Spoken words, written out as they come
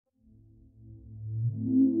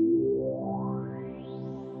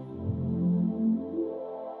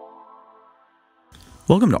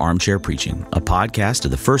Welcome to Armchair Preaching, a podcast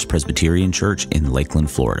of the First Presbyterian Church in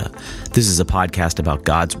Lakeland, Florida. This is a podcast about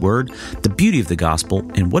God's Word, the beauty of the gospel,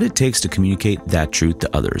 and what it takes to communicate that truth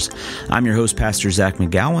to others. I'm your host, Pastor Zac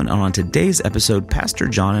McGowan, and on today's episode, Pastor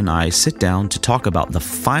John and I sit down to talk about the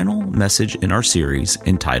final message in our series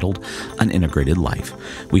entitled An Integrated Life.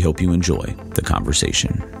 We hope you enjoy the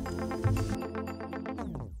conversation.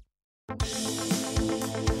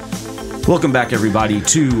 Welcome back, everybody,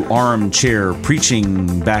 to Armchair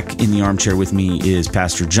Preaching. Back in the armchair with me is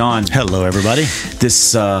Pastor John. Hello, everybody.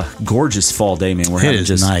 This gorgeous fall day, man.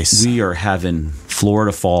 Nice. We are having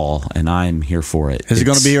Florida fall, and I'm here for it. Is it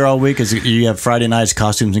going to be here all week? You have Friday nights,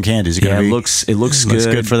 costumes, and candies. It looks good. Looks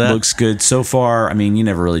good for that. Looks good so far. I mean, you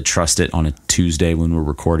never really trust it on a Tuesday when we're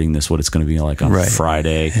recording this, what it's going to be like on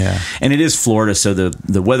Friday. Yeah. And it is Florida, so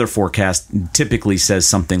the weather forecast typically says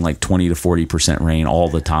something like 20 to 40% rain all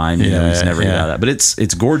the time. It's never that. But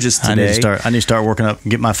it's gorgeous today. I need to start working up,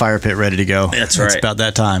 get my fire pit ready to go. That's right. It's about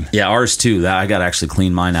that time. Yeah, ours too. I got to actually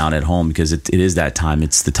clean mine out at home because it is that time.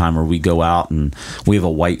 It's the time where we go out and we have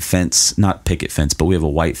a white fence, not picket fence, but we have a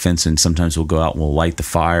white fence, and sometimes we'll go out and we'll light the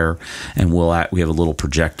fire, and we have a little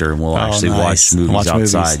projector, and we'll watch movies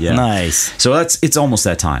outside. Yeah, nice. So it's almost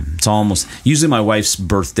that time. It's almost usually my wife's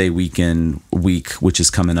birthday week, which is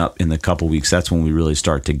coming up in a couple weeks. That's when we really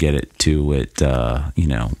start to get it in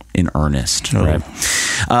earnest. Oh. Right.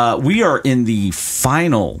 We are in the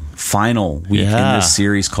final week in this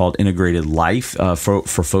series called Integrated Life. For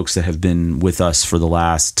folks that have been with us for the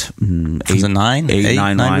last 9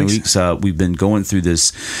 weeks, we've been going through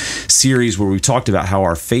this series where we talked about how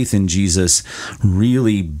our faith in Jesus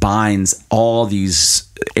really binds all these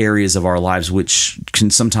areas of our lives, which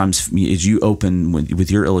can sometimes, as you open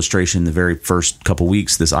with your illustration the very first couple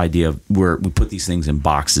weeks, this idea of where we put these things in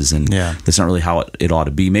boxes, and that's not really how it ought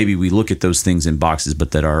to be. Maybe we look at those things in boxes,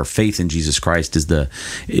 but that our faith in Jesus Christ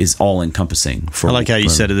is all enconcing. I like how you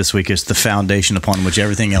said it this week. It's the foundation upon which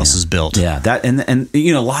everything else is built. Yeah, that and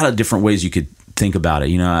a lot of different ways you could think about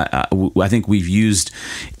it. I think we've used.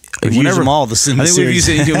 We've used them all. We've used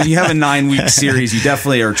it. When you have a 9-week series, you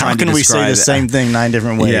definitely are trying to describe. How can we say the same thing 9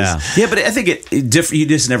 different ways? Yeah, but I think you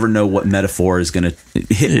just never know what metaphor is going to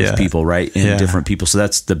hit with people, right? And different people. So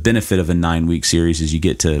that's the benefit of a 9-week series, is you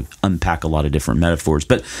get to unpack a lot of different metaphors.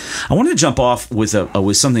 But I wanted to jump off with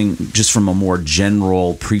something just from a more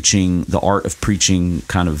general preaching, the art of preaching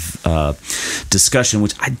kind of discussion,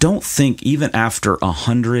 which I don't think even after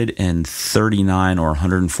 139 or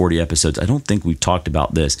 140 episodes, I don't think we've talked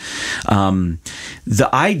about this. The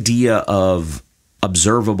idea of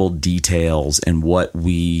observable details and what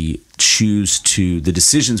we choose the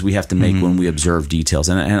decisions we have to make when we observe details.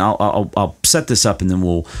 And I'll set this up, and then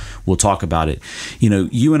we'll talk about it.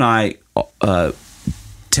 You and I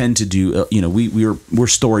tend to do. We're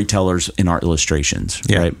storytellers in our illustrations,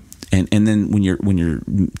 right? And then when you're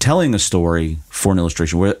telling a story for an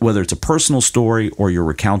illustration, whether it's a personal story or you're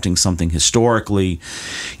recounting something historically,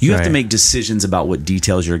 you have to make decisions about what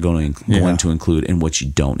details you're going to include and what you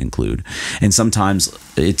don't include. And sometimes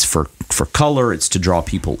it's for color, it's to draw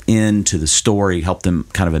people into the story, help them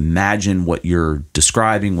kind of imagine what you're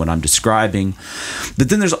describing, what I'm describing. But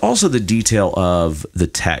then there's also the detail of the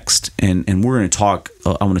text, and we're going to talk.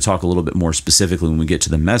 I want to talk a little bit more specifically when we get to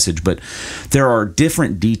the message. But there are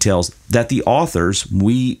different details that the authors,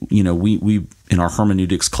 we in our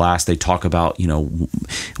hermeneutics class, they talk about,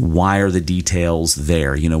 why are the details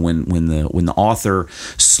there? When the author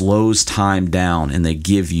slows time down and they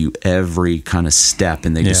give you every kind of step,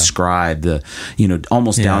 and they describe the,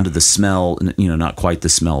 almost down to the smell, not quite the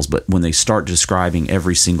smells, but when they start describing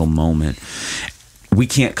every single moment, we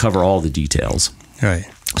can't cover all the details. Right.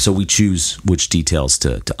 So we choose which details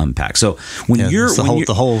to unpack. So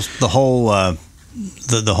the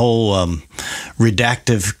whole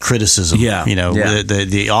redactive criticism.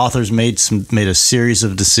 The authors made a series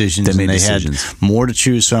of decisions, and they had more to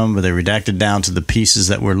choose from, but they redacted down to the pieces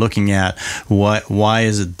that we're looking at. Why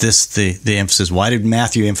is it this the emphasis? Why did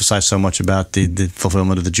Matthew emphasize so much about the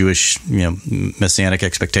fulfillment of the Jewish messianic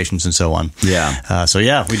expectations and so on? We do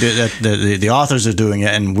that. The authors are doing it,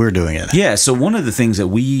 and we're doing it. Yeah. So one of the things that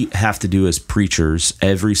we have to do as preachers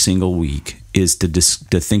every single week is to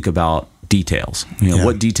think about details.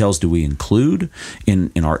 What details do we include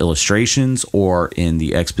in our illustrations or in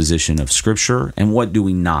the exposition of Scripture, and what do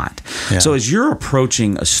we not? So as you're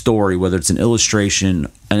approaching a story, whether it's an illustration,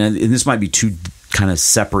 and this might be two kind of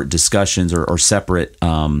separate discussions or separate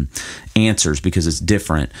answers because it's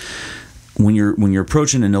different. When you're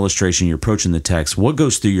approaching an illustration, you're approaching the text, what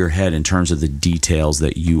goes through your head in terms of the details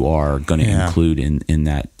that you are going to include in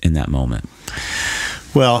that moment?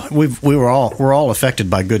 Well, we're all affected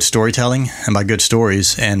by good storytelling and by good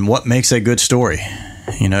stories. And what makes a good story?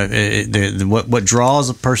 You know, what draws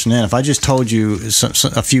a person in. If I just told you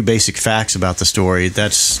a few basic facts about the story,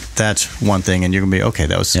 that's one thing, and you're gonna be okay.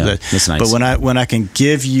 That's nice. But when I can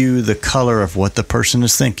give you the color of what the person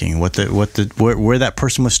is thinking, where that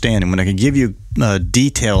person was standing, when I can give you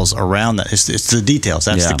details around that, it's the details.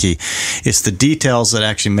 That's the key. It's the details that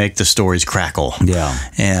actually make the stories crackle. Yeah.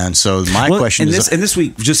 And so my question is, this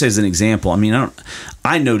week, just as an example, I mean,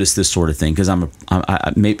 I noticed this sort of thing because and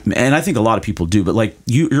I think a lot of people do, but like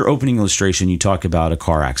your opening illustration, you talk about a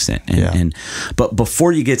car accident, but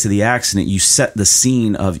before you get to the accident, you set the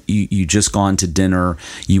scene of you just gone to dinner,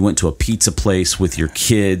 you went to a pizza place with your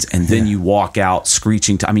kids, and then you walk out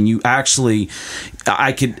screeching. I mean, you actually,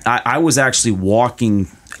 I was actually walking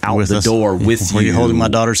out with the door with you. Were you holding my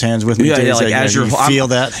daughter's hands with me? Yeah, like as you feel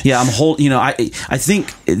that. Yeah, I'm holding. You know, I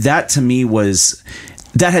think that to me was.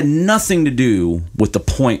 That had nothing to do with the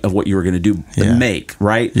point of what you were going to do, make,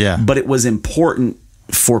 right? Yeah. But it was important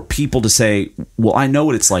for people to say, well, I know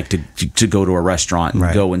what it's like to go to a restaurant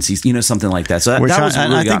and go and see, something like that. So that was what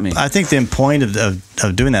really got me. I think the point of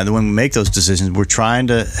doing that, when we make those decisions, we're trying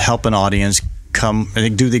to help an audience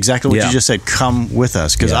do exactly what you just said, come with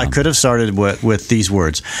us. Because I could have started with these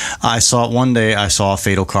words. One day I saw a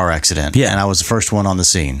fatal car accident, and I was the first one on the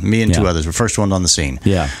scene. Me and two others were first ones on the scene.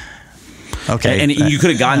 Yeah. Okay, and you could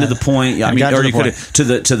have gotten to the point. I mean, or you could have to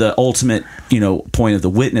the ultimate, point of the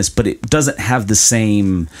witness, but it doesn't have the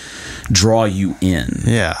same draw you in.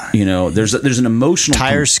 Yeah, there's an emotional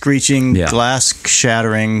tires screeching, glass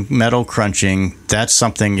shattering, metal crunching. That's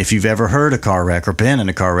something. If you've ever heard a car wreck or been in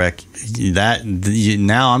a car wreck,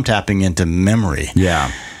 now I'm tapping into memory.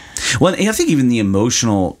 Yeah. Well, I think even the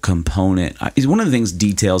emotional component is one of the things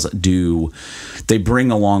details do. They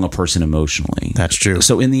bring along a person emotionally. That's true.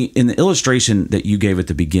 So in the illustration that you gave at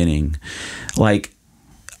the beginning, like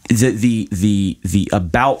the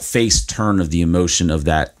about face turn of the emotion of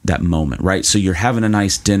that moment, right? So you're having a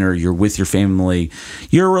nice dinner, you're with your family,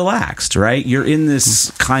 you're relaxed, right? You're in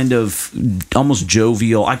this kind of almost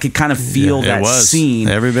jovial. I could kind of feel that scene.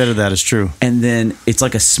 Every bit of that is true. And then it's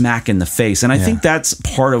like a smack in the face. And I think that's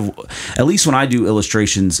part of, at least when I do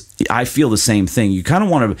illustrations, I feel the same thing. You kind of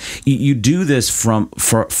want to, you do this for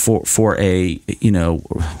a,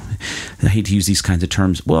 I hate to use these kinds of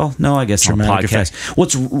terms. Well, no, I guess on a podcast.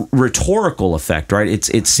 What's rhetorical effect, right?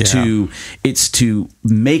 It's to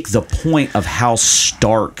make the point of how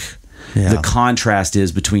stark the contrast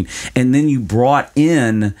is between, and then you brought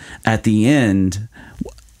in at the end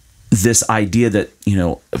this idea that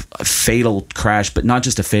a fatal crash, but not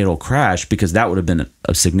just a fatal crash, because that would have been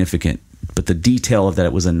a significant. But the detail of that,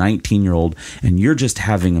 it was a 19-year-old, and you're just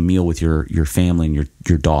having a meal with your family and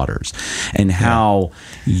your daughters, and how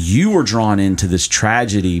you were drawn into this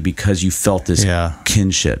tragedy because you felt this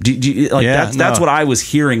kinship. That's what I was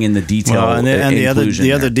hearing in the detail. Well, and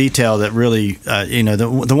the other detail that really,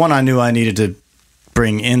 the one I knew I needed to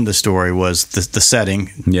bring in the story was the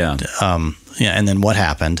setting. Yeah. And then what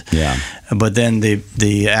happened? Yeah. But then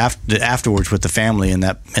the afterwards with the family in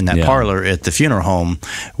that parlor at the funeral home,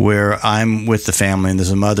 where I'm with the family and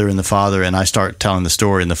there's a mother and the father, and I start telling the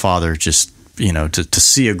story, and the father just to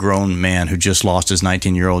see a grown man who just lost his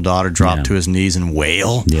 19-year-old daughter drop to his knees and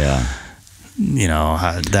wail. Yeah.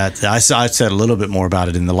 That I said a little bit more about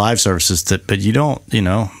it in the live services, but you don't.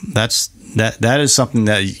 That is something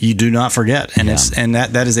that you do not forget, and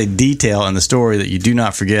that is a detail in the story that you do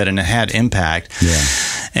not forget, and it had impact. Yeah.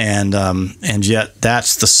 And yet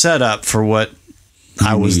that's the setup for what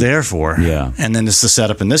I was there for. Yeah. And then it's the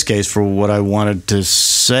setup in this case for what I wanted to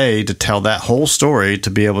say, to tell that whole story, to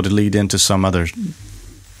be able to lead into some other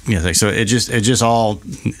thing. So it just all,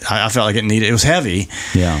 I felt like it was heavy.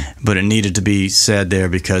 Yeah. But it needed to be said there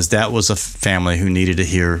because that was a family who needed to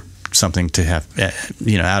hear something, to have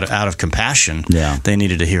out of compassion. They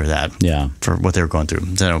needed to hear that for what they were going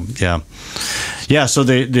through. So so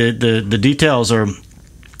the details are,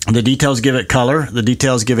 the details give it color, the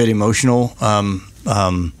details give it emotional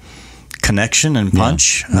connection and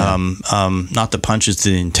punch. Not the punch is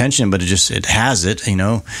the intention, but it has it.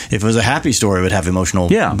 If it was a happy story, it would have emotional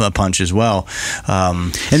punch as well.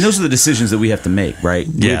 And those are the decisions that we have to make, right?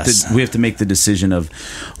 Yes. We have to make the decision of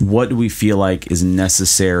what do we feel like is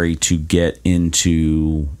necessary to get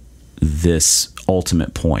into this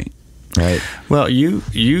ultimate point, right? Well, you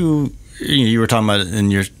were talking about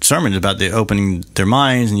in your sermon about the opening their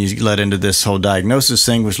minds, and you led into this whole diagnosis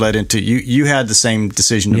thing, which led into you had the same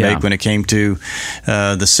decision to make when it came to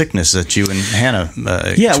the sickness that you and Hannah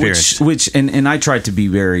experienced. Which I tried to be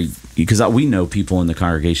very because we know people in the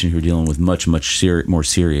congregation who are dealing with much more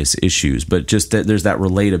serious issues, but just that there's that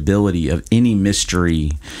relatability of any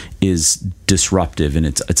mystery is disruptive and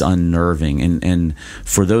it's unnerving, and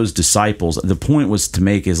for those disciples, the point was to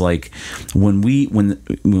make is like when we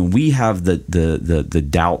have the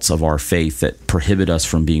doubts of our faith that prohibit us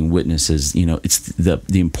from being witnesses, it's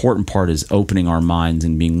the important part is opening our minds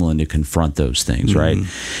and being willing to confront those things, right?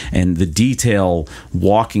 And the detail,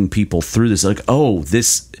 walking people through this, like,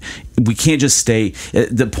 we can't just stay.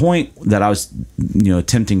 The point that I was,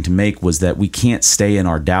 attempting to make was that we can't stay in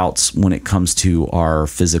our doubts when it comes to our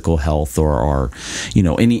physical health or our,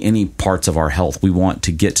 any parts of our health. We want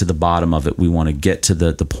to get to the bottom of it. We want to get to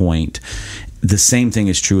the point. The same thing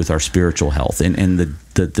is true with our spiritual health, and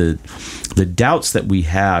the doubts that we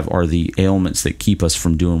have are the ailments that keep us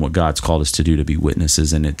from doing what God's called us to do, to be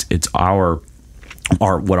witnesses. And it's our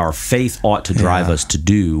what our faith ought to drive us to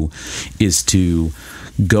do is to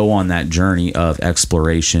go on that journey of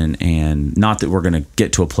exploration, and not that we're going to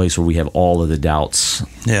get to a place where we have all of the doubts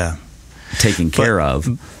taken care of.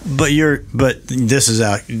 But this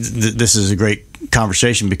is a great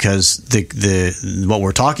conversation, because the what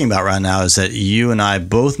we're talking about right now is that you and I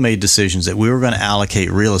both made decisions that we were going to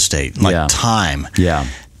allocate real estate, time,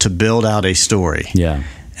 to build out a story.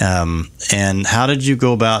 And how did you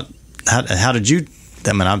go about? How did you?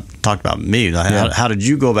 I mean, I've talked about me. How did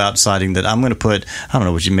you go about deciding that I'm going to put, I don't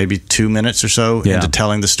know, maybe 2 minutes or so into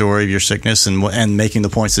telling the story of your sickness and making the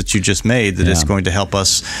points that you just made, that it's going to help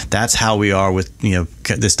us? That's how we are with,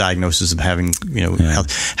 this diagnosis of having,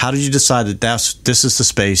 health. How did you decide that this is the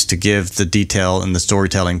space to give the detail and the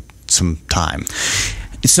storytelling some time?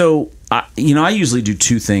 So, I usually do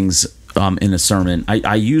two things in a sermon.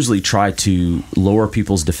 I usually try to lower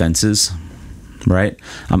people's defenses, right?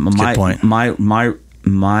 Good point.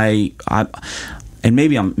 And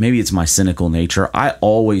maybe it's my cynical nature. I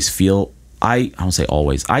always feel, I don't say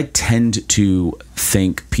always, I tend to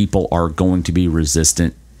think people are going to be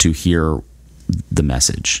resistant to hear the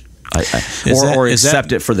message, or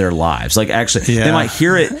accept it for their lives. Like, actually, they might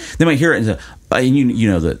hear it. And you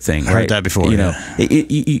know the thing, right? I heard that before.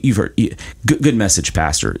 You've heard good message,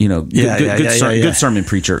 pastor. Good sermon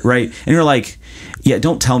preacher, right? And you're like,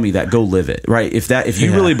 don't tell me that. Go live it, right? If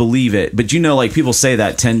you really believe it, but like people say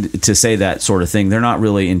that, tend to say that sort of thing. They're not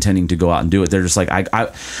really intending to go out and do it. They're just like,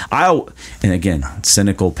 and again,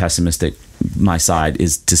 cynical, pessimistic. My side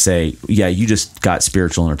is to say, you just got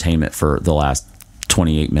spiritual entertainment for the last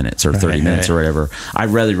 28 minutes or 30 minutes or whatever.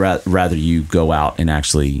 I'd rather you go out and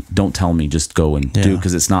actually, don't tell me, just go and do,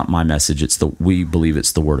 because it's not my message. We believe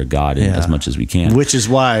it's the word of God as much as we can. Which is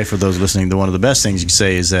why, for those listening, one of the best things you can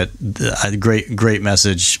say is that great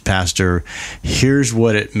message, pastor. Here's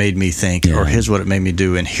what it made me think, or here's what it made me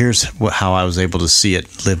do, and here's how I was able to see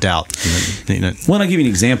it lived out. Well, I'll give you an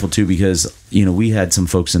example too, because we had some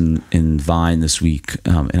folks in Vine this week,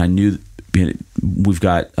 and I knew. We've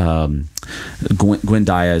got Gwen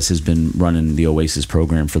Diaz has been running the Oasis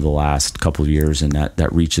program for the last couple of years, and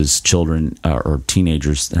that reaches children or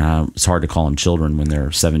teenagers. It's hard to call them children when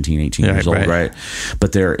they're 17, 18 years old, right?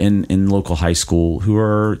 But they're in local high school who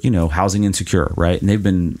are, housing insecure, right? And they've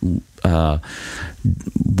been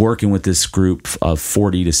working with this group of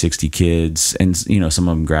 40 to 60 kids, and some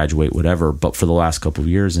of them graduate, whatever. But for the last couple of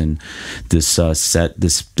years, and this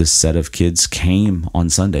set of kids came on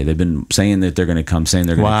Sunday. They've been saying that they're going to come, saying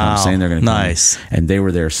they're going to come, saying they're going to come. Nice. And they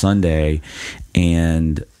were there Sunday,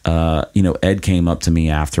 and Ed came up to me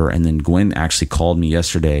after, and then Gwen actually called me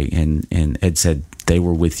yesterday, and Ed said they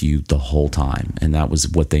were with you the whole time, and that was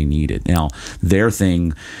what they needed. Now, their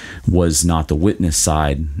thing was not the witness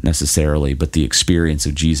side necessarily, but the experience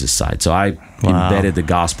of Jesus side. So I embedded the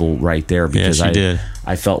gospel right there, because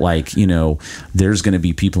I felt like, there's going to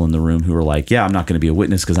be people in the room who are like, I'm not going to be a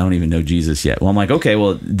witness because I don't even know Jesus yet. Well, I'm like, okay,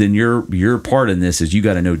 well, then your part in this is you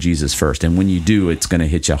got to know Jesus first. And when you do, it's going to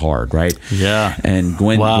hit you hard, right? Yeah. And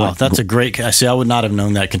Gwen... Wow, that's a great... See, I would not have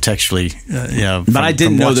known that contextually. But I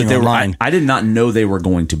didn't know that they were... I did not know they were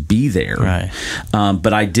going to be there. Right.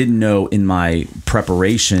 But I did know in my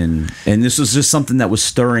preparation, and this was just something that was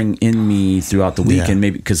stirring in me throughout the week, and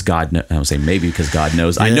maybe because God... I don't say maybe because God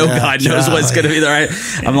knows. I know God knows what's going to be there, right?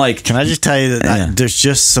 I'm like... Can I just tell you that there's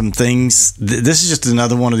just some things... This is just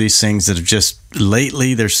another one of these things that have just...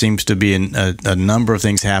 Lately, there seems to be a number of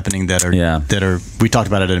things happening that are... We talked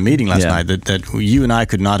about it at a meeting last night, that you and I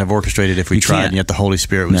could not have orchestrated if we tried, and yet the Holy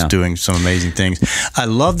Spirit was doing some amazing things. I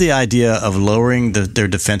love the idea of lowering their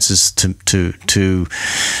defenses to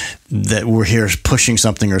that we're here pushing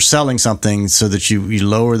something or selling something so that you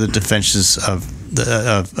lower the defenses of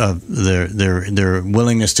their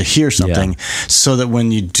willingness to hear something, so that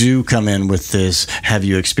when you do come in with this, have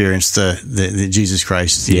you experienced the Jesus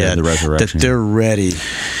Christ yet, the resurrection, that they're ready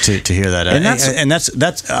to hear that. And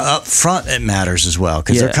that's up front, it matters as well,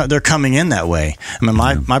 because they're coming in that way. I mean,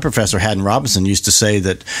 my professor Haddon Robinson used to say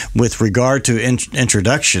that with regard to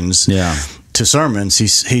introductions to sermons,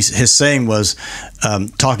 his saying was,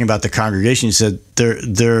 talking about the congregation, he said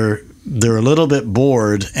they're a little bit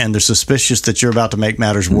bored and they're suspicious that you're about to make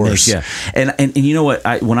matters worse. Yeah, and you know what?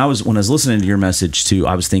 When I was listening to your message too,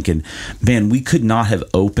 I was thinking, man, we could not have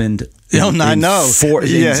opened. I know.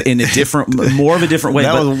 In a different, more of a different way.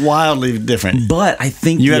 That was wildly different. But I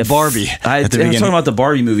think you had Barbie. I was talking about the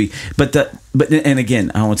Barbie movie, but and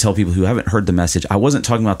again, I want to tell people who haven't heard the message, I wasn't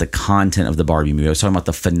talking about the content of the Barbie movie. I was talking about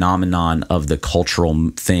the phenomenon of the cultural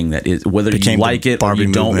thing that is, whether you like it or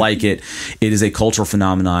you don't like it, it is a cultural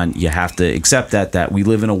phenomenon. You have to accept that we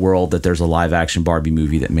live in a world that there's a live action Barbie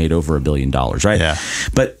movie that made over $1 billion, right? Yeah.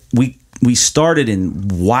 But we started in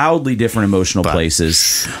wildly different emotional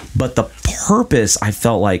places, but the purpose, I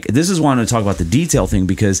felt like, this is why I'm going to talk about the detail thing,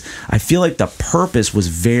 because I feel like the purpose was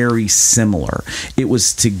very similar. It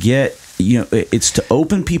was to get, it's to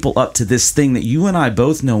open people up to this thing that you and I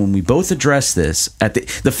both know, when we both address this.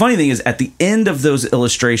 The funny thing is, at the end of those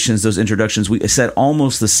illustrations, those introductions, we said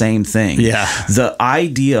almost the same thing. Yeah. The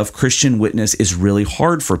idea of Christian witness is really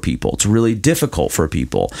hard for people. It's really difficult for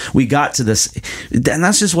people. We got to this, and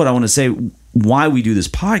that's just what I want to say, why we do this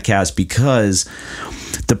podcast, because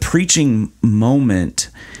the preaching moment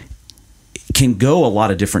can go a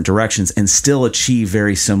lot of different directions and still achieve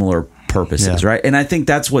very similar purposes, right? And I think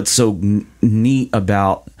that's what's so neat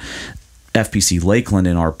about FPC Lakeland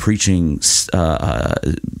and our preaching, I'll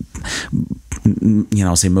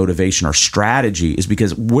say motivation or strategy, is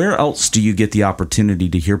because where else do you get the opportunity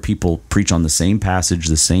to hear people preach on the same passage,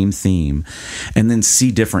 the same theme, and then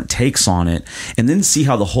see different takes on it, and then see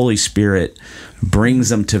how the Holy Spirit brings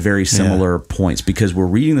them to very similar points, because we're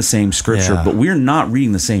reading the same scripture, but we're not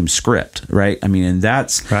reading the same script, right? I mean, and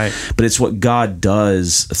that's right. But it's what God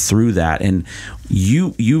does through that. And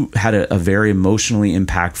you had a very emotionally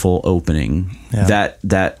impactful opening that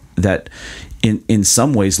in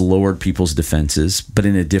some ways lowered people's defenses, but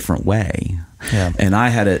in a different way. Yeah. And I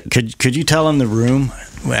had a could you tell in the room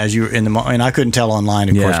as you were in the, and I couldn't tell online,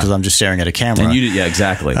 of course, because I'm just staring at a camera. And you,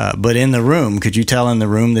 exactly. But in the room, could you tell in the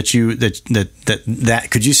room that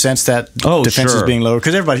could you sense that defenses being lowered?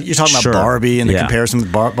 Because everybody, you're talking about Barbie and the comparison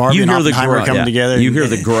with Barbie and Oppenheimer coming together. You hear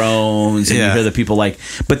the groans and you hear the people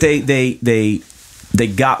but they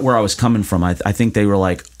got where I was coming from. I think they were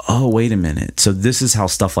like, oh, wait a minute. So this is how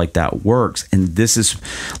stuff like that works. And this is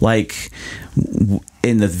like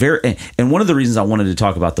and one of the reasons I wanted to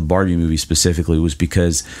talk about the Barbie movie specifically was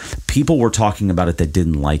because people were talking about it that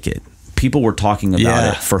didn't like it. People were talking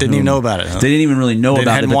about it for didn't even know about it. Huh? They didn't even really know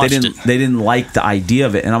about it, but they didn't like the idea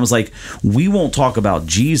of it. And I was like, we won't talk about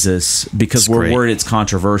Jesus because we're worried it's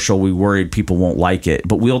controversial. We worried people won't like it,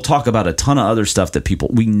 but we'll talk about a ton of other stuff that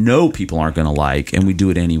we know people aren't going to like, and we do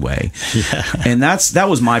it anyway. Yeah. And that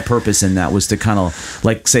was my purpose in that, was to kind of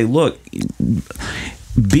like say, look,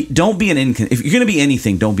 don't be if you're going to be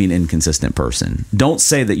anything, don't be an inconsistent person. Don't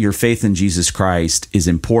say that your faith in Jesus Christ is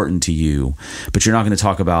important to you, but you're not going to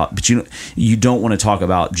talk about, but you don't want to talk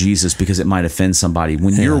about Jesus because it might offend somebody,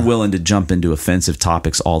 when you're willing to jump into offensive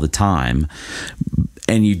topics all the time,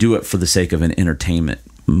 and you do it for the sake of an entertainment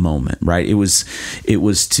moment, right? It was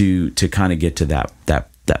to kind of get to that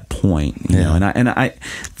point, you know, and I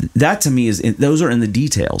that to me those are in the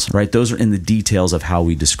details, right? Those are in the details of how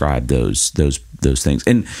we describe those things.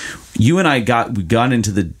 And you and I got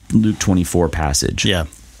into the Luke 24 passage. Yeah.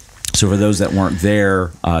 So for those that weren't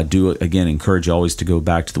there, encourage you always to go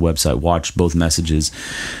back to the website, watch both messages.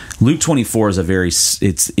 Luke 24 is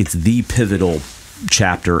it's the pivotal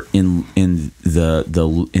chapter in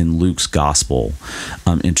Luke's gospel,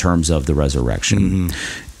 in terms of the resurrection.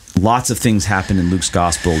 Mm-hmm. Lots of things happen in Luke's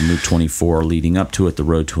gospel, Luke 24, leading up to it. The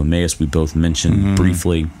road to Emmaus, we both mentioned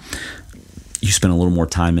briefly. You spend a little more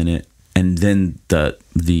time in it, and then the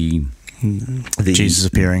Jesus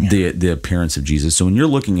appearing, the appearance of Jesus. So when you're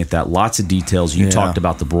looking at that, lots of details. You talked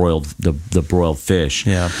about the broiled fish.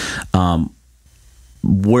 Yeah.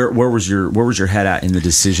 Where was your head at in the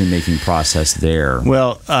decision making process there?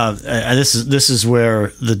 Well, this is where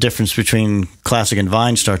the difference between classic and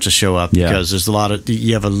Vine starts to show up, because there's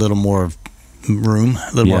you have a little more room,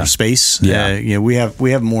 a little more space. We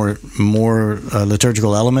have more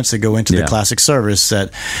liturgical elements that go into the classic service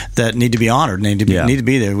that need to be honored, need to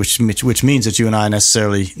be there, which means that you and I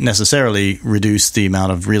necessarily reduce the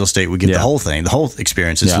amount of real estate we give the whole thing. The whole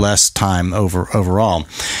experience is less time overall.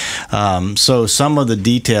 So some of the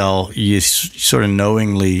detail you sort of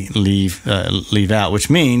knowingly leave out, which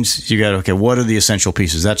means you got what are the essential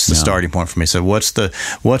pieces? That's the starting point for me. So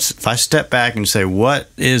if I step back and say, what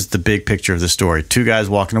is the big picture of the story? Two guys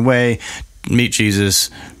walking away, meet Jesus,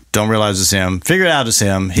 don't realize it's him, figure it out it's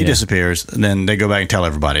him, he disappears, and then they go back and tell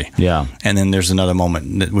everybody. Yeah. And then there's another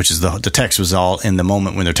moment, which is the text was all in the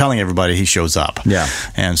moment when they're telling everybody, he shows up. Yeah.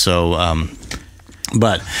 And so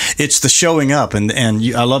but it's the showing up, and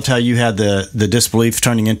I loved how you had the disbelief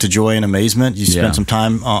turning into joy and amazement. You spent some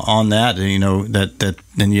time on that, and I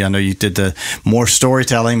know you did the more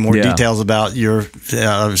storytelling, more details about your.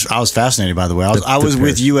 I was fascinated, by the way. I was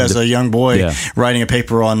with you as a young boy writing a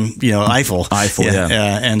paper on Eiffel.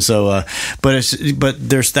 And so, but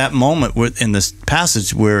there's that moment in this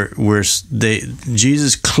passage where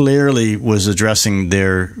Jesus clearly was addressing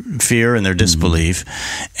their fear and their disbelief,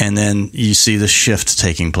 and then you see the shift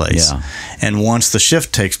taking place. Yeah. And once the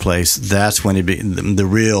shift takes place, that's when the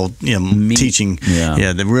real meat. Teaching,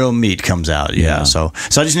 the real meat comes out. So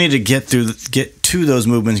I just need to get to those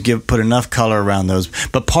movements, put enough color around those.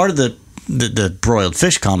 But part of the broiled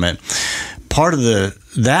fish comment, part of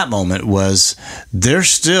that moment was they're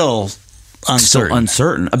still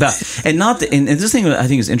uncertain about, and not and this thing I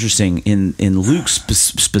think is interesting in Luke's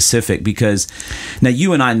specific, because now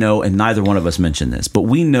you and I know, and neither one of us mentioned this, but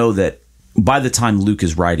we know that by the time Luke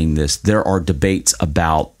is writing this, there are debates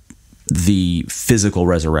about the physical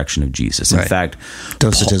resurrection of Jesus. In fact,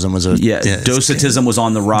 Docetism was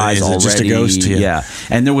on the rise already. Just a ghost?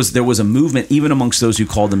 And there was a movement even amongst those who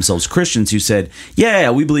called themselves Christians who said,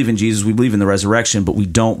 we believe in Jesus, we believe in the resurrection, but we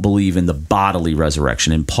don't believe in the bodily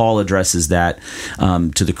resurrection. And Paul addresses that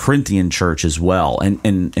to the Corinthian church as well,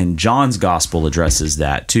 and John's gospel addresses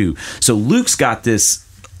that too. So Luke's got this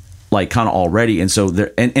kind of already, and so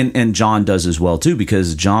there, and John does as well too,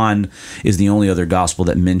 because John is the only other gospel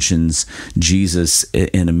that mentions Jesus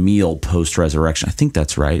in a meal post resurrection. I think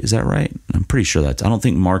that's right. Is that right? I'm pretty sure I don't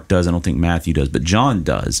think Mark does. I don't think Matthew does, but John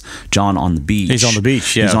does. John on the beach. He's on the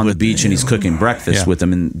beach. Yeah, he's on the beach and he's cooking breakfast with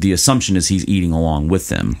them, and the assumption is he's eating along with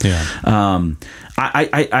them. Yeah.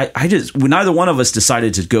 I just, neither one of us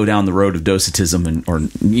decided to go down the road of Docetism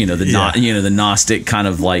the Gnostic kind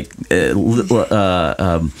of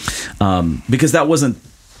because that wasn't.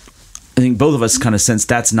 I think both of us kind of sense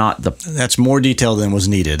that's more detail than was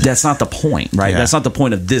needed. That's not the point, right? Yeah. That's not the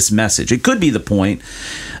point of this message. It could be the point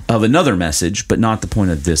of another message, but not the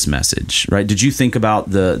point of this message, right? Did you think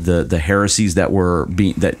about the heresies that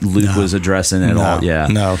Luke was addressing at all? Yeah,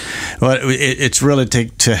 no. Well, it's really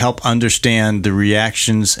to help understand the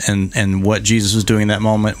reactions and what Jesus was doing in that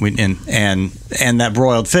moment, and that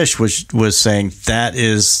broiled fish was saying that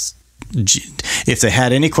is. If they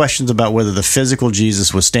had any questions about whether the physical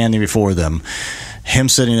Jesus was standing before them, him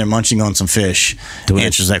sitting there munching on some fish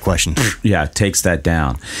answers that question. Yeah, takes that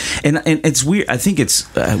down. And it's weird. I think it's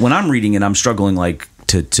when I'm reading it, I'm struggling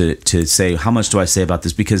to say how much do I say about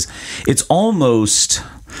this, because it's almost,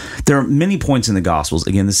 there are many points in the Gospels.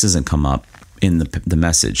 Again, this doesn't come up in the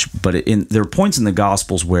message, but there are points in the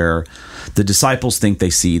Gospels where the disciples think they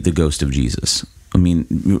see the ghost of Jesus. I mean,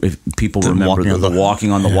 if people remember the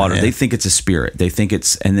walking on the water, they think it's a spirit. They think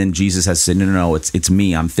and then Jesus has said, no, it's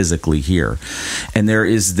me. I'm physically here. And there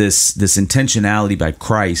is this intentionality by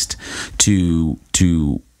Christ to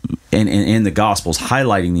and in the Gospels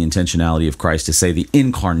highlighting the intentionality of Christ to say the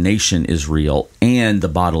incarnation is real and the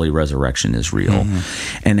bodily resurrection is real.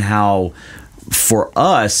 And how for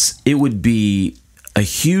us, it would be a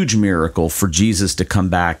huge miracle for Jesus to come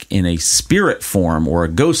back in a spirit form or a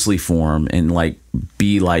ghostly form and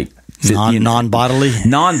be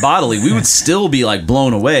non-bodily. We would still be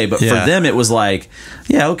blown away, but for them it was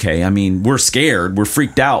okay. I mean, we're scared, we're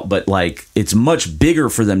freaked out, but it's much bigger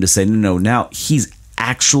for them to say, no, now he's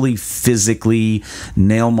actually physically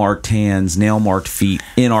nail-marked hands, nail-marked feet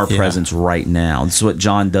in our presence right now. That's what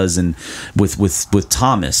John does with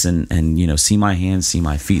Thomas and see my hands, see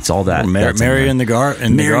my feet. It's all that. Mary in the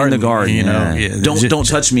garden. Mary in the garden. Don't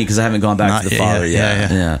touch me because I haven't gone back to the Father yet.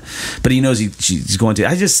 Yeah. But he knows she's going to.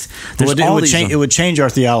 It would change our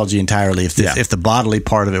theology entirely if the bodily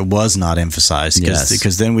part of it was not emphasized.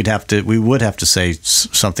 Because then we would have to say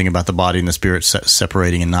something about the body and the spirit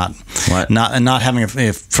separating and not having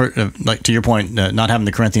to your point, not having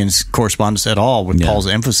the Corinthians correspondence at all with Paul's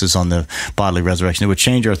emphasis on the bodily resurrection. It would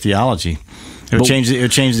change our theology. It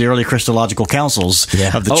would change the early Christological councils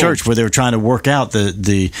of the church, where they were trying to work out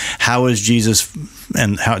the how is Jesus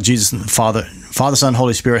and how Jesus and Father, Son,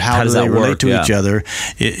 Holy Spirit, how do they relate to each other?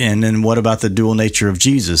 And then what about the dual nature of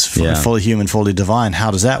Jesus, fully human, fully divine?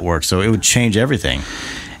 How does that work? So it would change everything.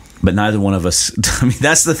 But neither one of us, I mean,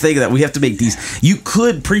 that's the thing, that we have to make these. You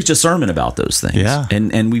could preach a sermon about those things. Yeah.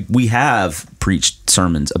 And we have preached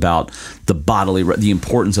sermons about the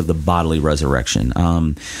importance of the bodily resurrection.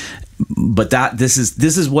 But this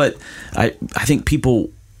is what I think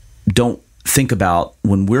people don't think about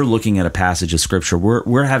when we're looking at a passage of Scripture.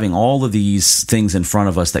 We're having all of these things in front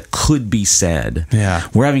of us that could be said. Yeah.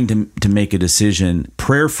 We're having to make a decision,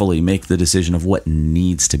 prayerfully make the decision of what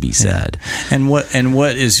needs to be said. Yeah. And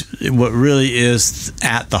what really is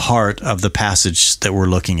at the heart of the passage that we're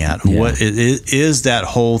looking at. Yeah. What is that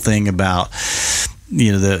whole thing about,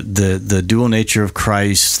 the dual nature of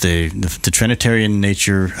Christ, the Trinitarian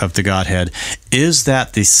nature of the Godhead? Is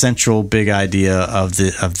that the central big idea of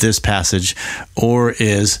this passage, or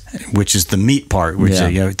which is the meat part, which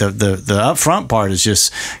the upfront part is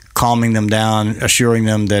just calming them down, assuring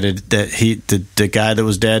them that the guy that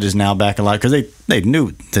was dead is now back alive, because they knew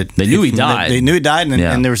he died. They knew he died,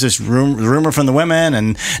 and there was this rumor from the women,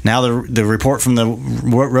 and now the report from the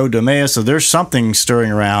road to Emmaus. So there's something stirring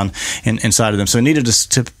around inside of them. So they needed to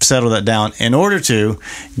settle that down in order to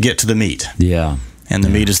get to the meat. Yeah. And the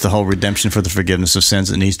meat is the whole redemption for the forgiveness of sins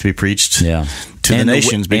that needs to be preached to the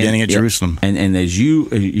nations, beginning at Jerusalem. And as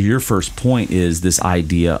your first point is this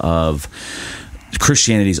idea of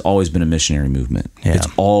Christianity's always been a missionary movement. Yeah. It's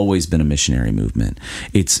always been a missionary movement.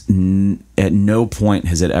 It's at no point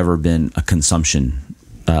has it ever been a consumption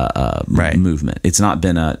movement. It's not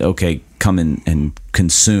been come in and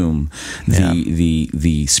consume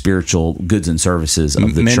the spiritual goods and services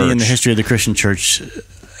of the church. Many in the history of the Christian church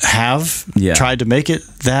have tried to make it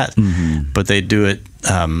that, but they do it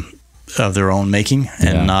of their own making,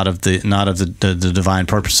 and not of the divine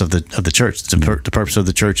purpose of the church. The purpose of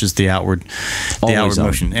the church is the outward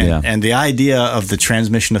motion, and the idea of the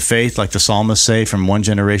transmission of faith, like the psalmists say, from one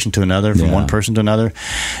generation to another, from one person to another.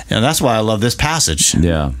 And that's why I love this passage.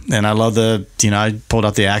 Yeah, and I love I pulled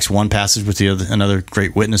out the Acts 1 passage with another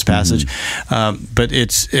great witness passage, but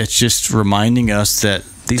it's just reminding us that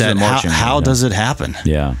how does it happen?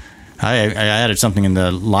 Yeah. I added something in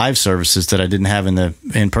the live services that I didn't have in the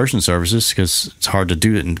in-person services, because it's hard to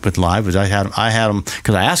do it with live. But I had them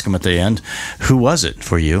because I asked them at the end, "Who was it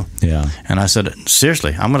for you?" Yeah, and I said,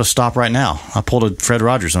 "Seriously, I'm going to stop right now." I pulled a Fred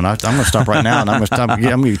Rogers one. I'm going to stop right now, and I'm going to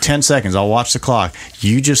give you 10 seconds. I'll watch the clock.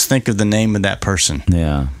 You just think of the name of that person.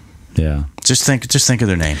 Yeah. Yeah. Just think of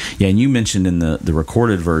their name. Yeah, and you mentioned in the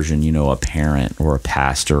recorded version, a parent or a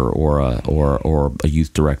pastor or a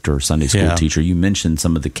youth director or Sunday school teacher. You mentioned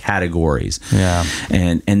some of the categories. Yeah.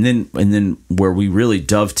 And then where we really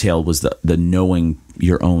dovetailed was the knowing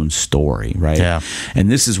your own story, right? Yeah. And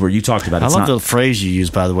this is where you talked about. I love the phrase you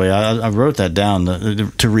used, by the way. I wrote that down,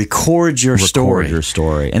 to record your story. Record your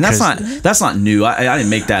story, and that's not new. I didn't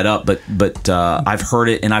make that up, but I've heard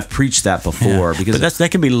it and I've preached that before. Because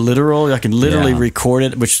that can be literal. I can literally record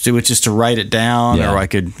it, which is to write it down, or I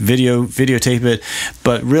could videotape it.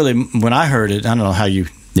 But really, when I heard it, I don't know how you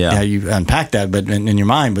unpack that, but in your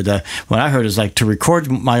mind. But what I heard is like, to record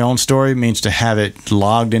my own story means to have it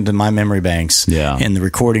logged into my memory banks. Yeah. In the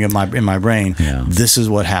recording of in my brain. Yeah. This is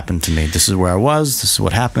what happened to me. This is where I was. This is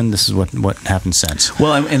what happened. This is what happened since.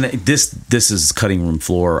 Well, and this is cutting room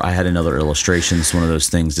floor. I had another illustration. It's one of those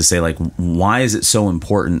things to say, like, why is it so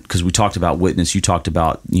important? Because we talked about witness. You talked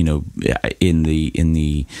about in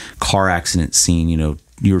the car accident scene.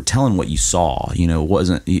 You were telling what you saw.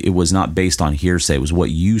 It was not based on hearsay. It was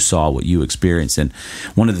what you saw, what you experienced. And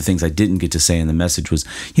one of the things I didn't get to say in the message was,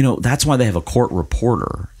 that's why they have a court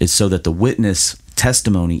reporter, is so that the witness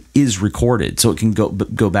testimony is recorded, so it can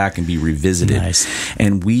go back and be revisited. Nice.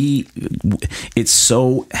 And it's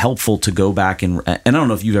so helpful to go back and I don't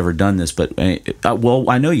know if you've ever done this, but I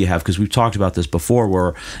know you have, because we've talked about this before,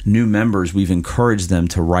 where new members, we've encouraged them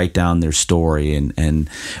to write down their story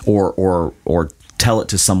or tell it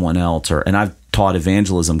to someone else, and I've taught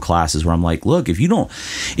evangelism classes where I'm like, look, if you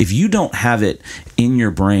don't have it in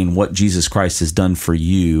your brain what Jesus Christ has done for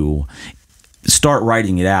you, start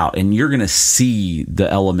writing it out, and you're going to see the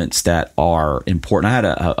elements that are important. I had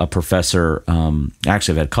a professor,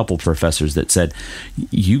 actually I've had a couple professors that said,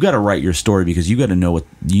 you got to write your story, because you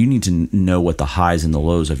need to know what the highs and the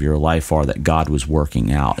lows of your life are that God was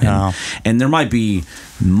working out. And there might be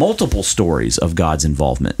multiple stories of God's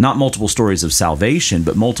involvement, not multiple stories of salvation,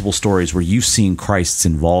 but multiple stories where you've seen Christ's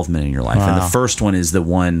involvement in your life. And the first one is the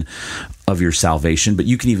one of your salvation, but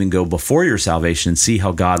you can even go before your salvation and see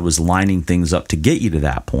how God was lining things up to get you to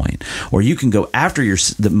that point. Or you can go after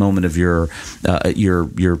the moment of your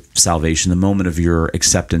salvation, the moment of your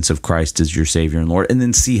acceptance of Christ as your Savior and Lord, and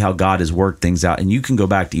then see how God has worked things out. And you can go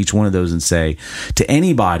back to each one of those and say to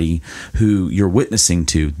anybody who you're witnessing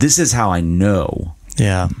to, this is how I know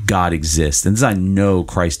God exists, and this I know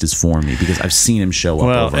Christ is for me because I've seen Him show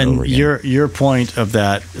up over and over again. Your point of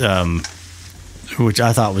that, which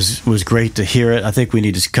I thought was great to hear it. I think we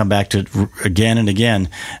need to come back to again and again.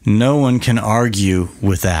 No one can argue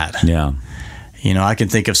with that. Yeah. I can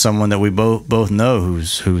think of someone that we both know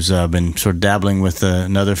who's been sort of dabbling with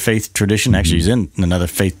another faith tradition. Actually, he's in another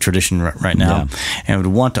faith tradition right now, and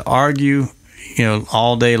would want to argue,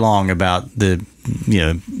 all day long about the,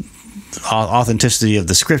 authenticity of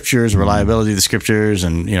the scriptures, reliability of the scriptures,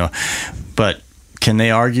 and but can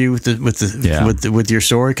they argue with your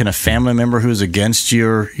story? Can a family member who's against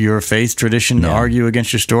your faith tradition argue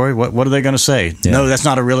against your story? What are they going to say? Yeah. No, that's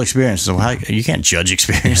not a real experience. So you can't judge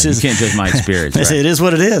experiences. You can't judge my experience. Right? It is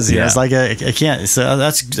what it is. It's like I can't. So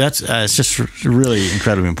that's it's just really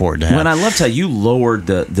incredibly important to have. And I loved how you lowered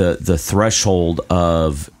the threshold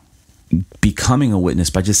of becoming a witness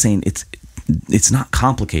by just saying it's not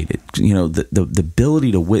complicated. The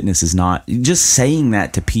ability to witness is not just saying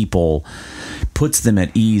that to people puts them at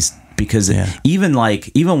ease, because even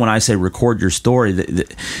when I say record your story,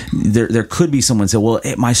 there could be someone say, well,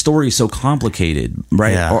 my story is so complicated,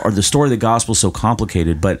 right? Yeah. Or the story of the gospel is so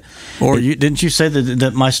complicated, but didn't you say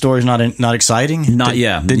that my story is not exciting? Didn't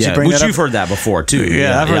you bring that up? You've heard that before too.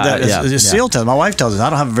 I've heard that. Seal tells my wife tells us I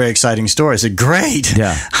don't have a very exciting story. I said, great.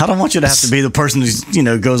 Yeah. I don't want you to have to be the person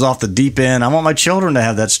who goes off the deep end. I want my children to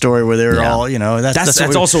have that story where they're all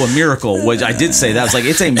That's also a miracle. Which I did say that. I was like,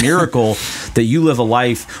 it's a miracle that you live a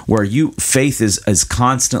life where faith is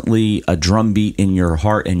constantly a drumbeat in your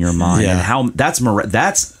heart and your mind, and how that's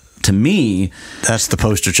to me, that's the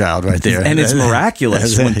poster child right there. And it's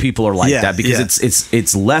miraculous when people are like that, because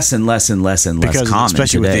it's less and less and less and less common,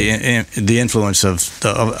 especially today. With the influence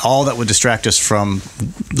of all that would distract us from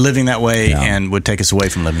living that way and would take us away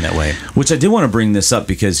from living that way. Which I did want to bring this up,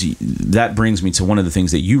 because that brings me to one of the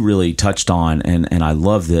things that you really touched on, and I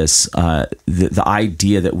love this, the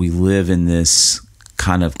idea that we live in this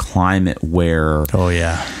kind of climate where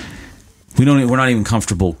we're not even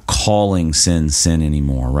comfortable calling sin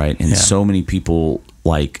anymore, right? And so many people,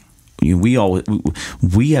 like, we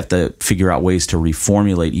have to figure out ways to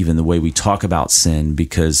reformulate even the way we talk about sin,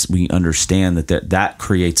 because we understand that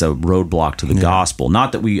creates a roadblock to the gospel.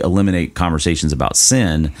 Not that we eliminate conversations about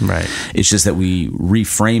sin, right? It's just that we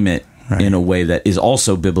reframe it in a way that is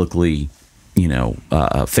also biblically,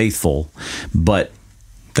 faithful, but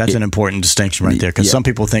that's an important distinction right there, because some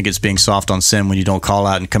people think it's being soft on sin when you don't call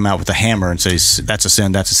out and come out with a hammer and say, that's a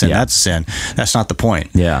sin, that's a sin, that's a sin. That's not the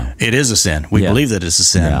point. Yeah. It is a sin. We believe that it's a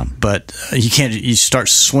sin, but you start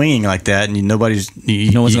swinging like that, and no one's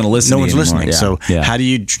going to listen. No one's listening. Yeah. So how do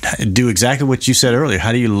you do exactly what you said earlier?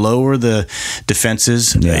 How do you lower the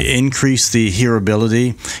defenses, increase the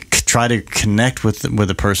hearability, try to connect with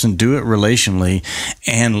a person, do it relationally,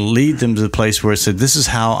 and lead them to the place where it said, this is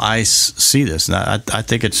how I see this. And I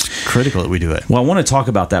think it's critical that we do it. Well, I want to talk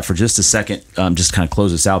about that for just a second, just kind of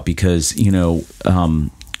close this out, because,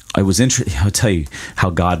 I was interested. I'll tell you how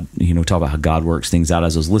God, talk about how God works things out.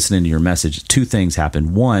 As I was listening to your message, two things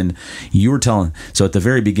happened. One, you were telling, so at the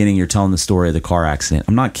very beginning, you're telling the story of the car accident.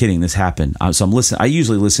 I'm not kidding. This happened. So I'm listening. I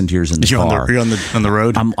usually listen to yours in the car. You're on the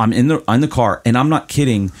road. I'm in the car, and I'm not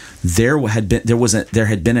kidding. There had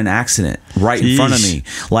been an accident right in front of me.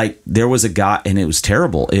 Like, there was a guy, and it was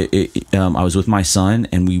terrible. I was with my son,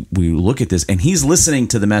 and we look at this, and he's listening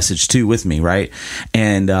to the message too with me, right?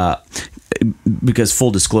 And because full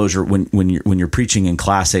disclosure, when you're preaching in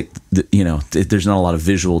classic, there's not a lot of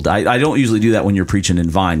visual. I don't usually do that when you're preaching in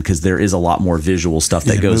Vine, because there is a lot more visual stuff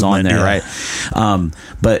that goes on there, right?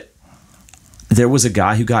 But there was a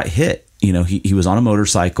guy who got hit. He was on a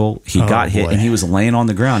motorcycle. He got hit, and he was laying on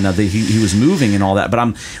the ground. Now he was moving and all that, but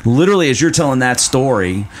I'm literally, as you're telling that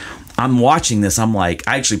story, I'm watching this. I'm like,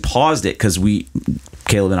 I actually paused it, because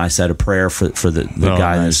Caleb and I said a prayer for the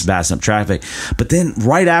guy that's backing up traffic. But then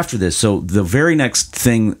right after this, so the very next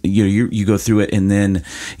thing, you go through it, and then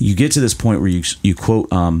you get to this point where you quote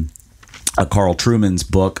Carl Trueman's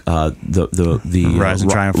book, the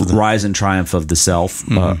Rise and Triumph of the Self,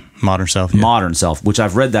 Modern Self. Modern Self, which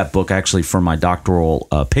I've read that book actually for my doctoral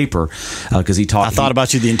paper because he talked. I thought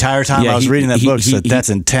about you the entire time I was reading that book. So that's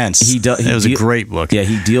intense. It was a great book. Yeah,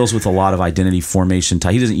 he deals with a lot of identity formation.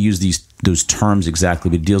 He doesn't use those terms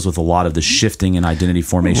exactly, but he deals with a lot of the shifting in identity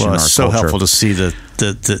formation in our culture. Well, it's so helpful to see the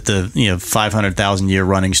 500,000 year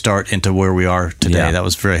running start into where we are today. Yeah. That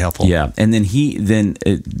was very helpful. Yeah, and then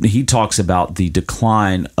he talks about the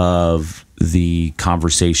decline of the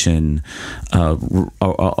conversation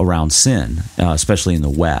around sin, especially in the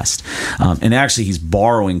West. And actually, he's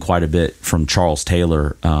borrowing quite a bit from Charles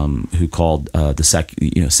Taylor, who called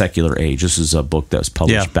the Secular Age. This is a book that was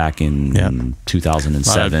published back in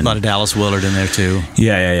 2007. A lot of Dallas Willard in there too.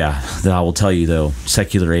 Yeah. I will tell you though,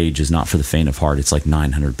 Secular Age is not for the faint of heart. It's like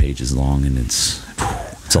 900 pages long, and it's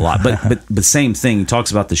a lot. But same thing. He talks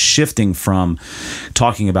about the shifting from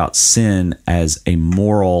talking about sin as a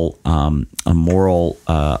moral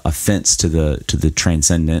offense to the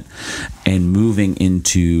transcendent, and moving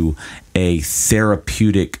into a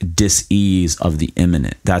therapeutic dis-ease of the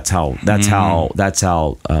immanent. That's how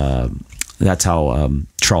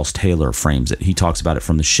Charles Taylor frames it. He talks about it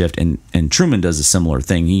from the shift, and Truman does a similar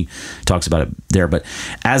thing. He talks about it there. But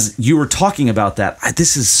as you were talking about that,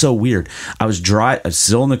 this is so weird. I was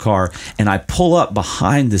still in the car, and I pull up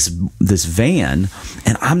behind this van,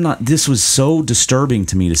 and this was so disturbing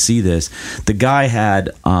to me to see this. The guy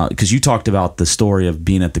had, because you talked about the story of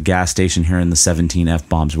being at the gas station hearing the 17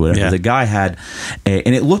 F-bombs, whatever. Yeah. The guy had,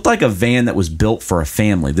 and it looked like a van that was built for a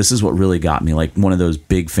family. This is what really got me. Like one of those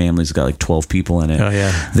big families that got like 12 people in it. Oh, yeah.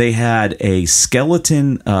 They had a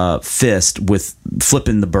skeleton fist with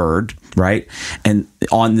flipping the bird, right? And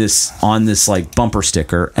on this like bumper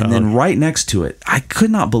sticker, and then right next to it, I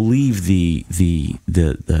could not believe the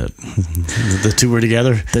two were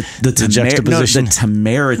together. The juxtaposition, the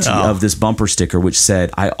temerity of this bumper sticker, which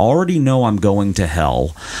said, "I already know I'm going to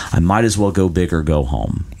hell. I might as well go big or go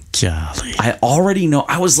home." Golly, I already know.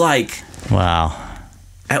 I was like, wow.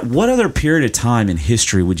 At what other period of time in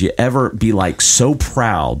history would you ever be like so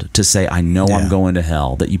proud to say, "I know I'm going to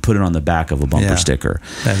hell," that you put it on the back of a bumper sticker?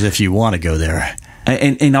 As if you want to go there.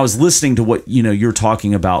 And I was listening to what you're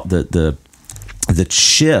talking about, the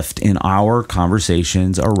shift in our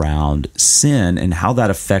conversations around sin and how that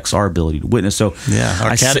affects our ability to witness. So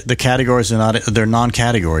the categories they're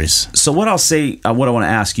non-categories. So what I'll say, what I want to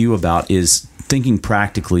ask you about is thinking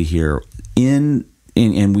practically here and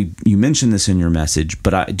you mentioned this in your message,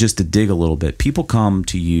 but just to dig a little bit, people come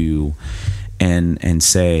to you and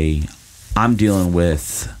say, "I'm dealing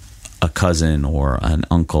with a cousin or an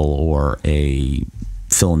uncle or a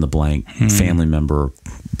fill in the blank family member,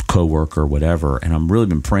 coworker, whatever, and I've really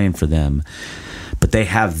been praying for them, but they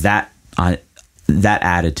have that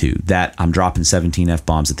attitude that I'm dropping 17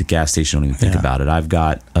 F-bombs at the gas station. Don't even think about it. I've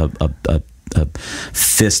got a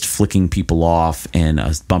fist flicking people off and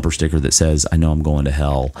a bumper sticker that says, "I know I'm going to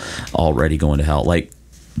hell, already going to hell." Like,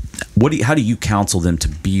 how do you counsel them to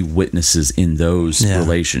be witnesses in those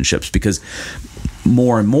relationships? Because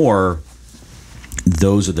more and more,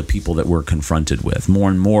 those are the people that we're confronted with. More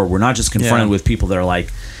and more, we're not just confronted with people that are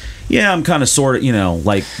like, "Yeah, I'm kind of sort of,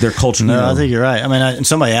 like their culture." No, I think you're right. I mean,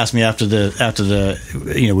 somebody asked me after the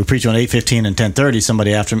we preach on 8:15 and 10:30.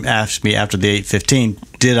 Somebody asked me after the 8:15,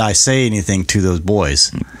 did I say anything to those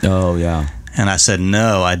boys? Oh yeah. And I said,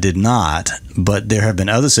 no, I did not. But there have been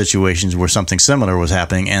other situations where something similar was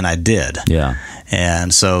happening, and I did. Yeah.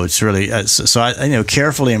 And so it's really,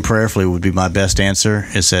 carefully and prayerfully would be my best answer.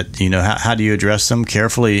 Is that, how do you address them?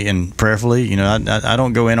 Carefully and prayerfully. I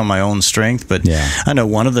don't go in on my own strength, but I know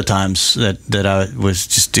one of the times that I was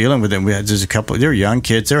just dealing with them, there's a couple, they were young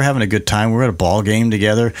kids, they were having a good time. We were at a ball game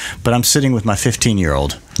together, but I'm sitting with my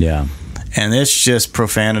 15-year-old. Yeah. And it's just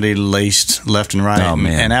profanity laced left and right. Oh,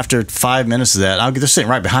 man. And after 5 minutes of that, they're sitting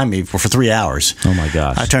right behind me for 3 hours. Oh, my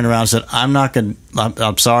gosh. I turned around and said,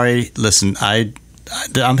 I'm sorry. Listen,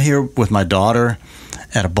 I'm here with my daughter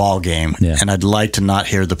at a ball game, and I'd like to not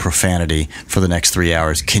hear the profanity for the next 3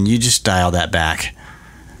 hours. Can you just dial that back?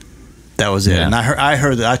 That was it. And I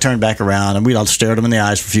heard that. I turned back around, and we all stared him in the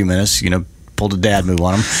eyes for a few minutes, pulled a dad move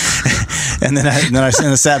on him. And then I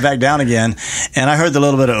sat back down again, and I heard the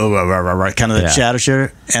little bit of kind of the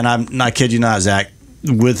chatter, and I kid you not, Zach,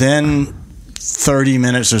 within 30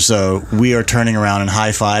 minutes or so, we are turning around and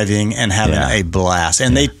high-fiving and having a blast.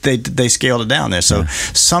 And they scaled it down there. So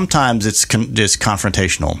sometimes it's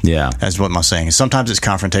confrontational. Yeah. That's what I'm saying. Sometimes it's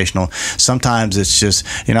confrontational. Sometimes it's just,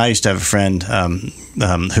 I used to have a friend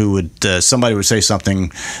who would, somebody would say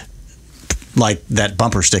something like that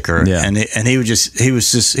bumper sticker, and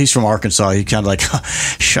he's from Arkansas. He kind of like,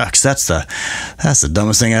 shucks, that's the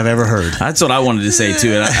dumbest thing I've ever heard. That's what I wanted to say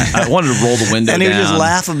too, and I wanted to roll the window and down. And he would just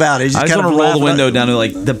laugh about it. I just want to roll the window down and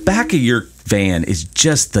like, the back of your van is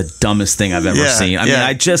just the dumbest thing I've ever seen. I mean,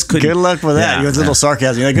 I just couldn't. Good luck with that. With a little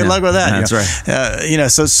sarcasm. Good luck with that. That's right.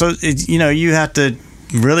 You have to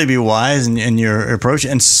really be wise in your approach,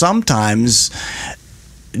 and sometimes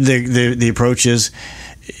the approach is,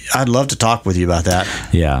 I'd love to talk with you about that.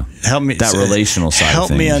 Yeah. Help me. That relational side help of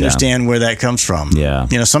things. Me understand where that comes from. Yeah.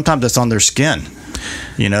 Sometimes it's on their skin.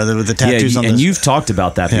 The tattoos on. And you've talked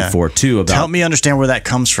about that before too. About help me understand where that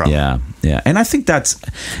comes from. Yeah. And I think that's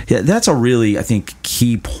a really, I think,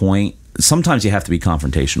 key point. Sometimes you have to be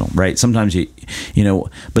confrontational, right? Sometimes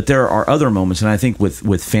but there are other moments, and I think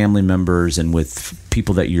with family members and with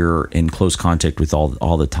people that you're in close contact with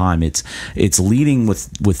all the time, it's leading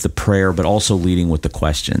with the prayer, but also leading with the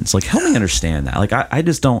questions. Like, help me understand that. Like, I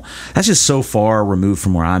just don't. That's just so far removed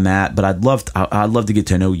from where I'm at. But I'd love to get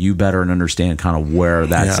to know you better and understand kind of where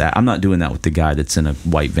that's at. I'm not doing that with the guy that's in a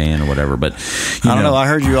white van or whatever. But I don't know. I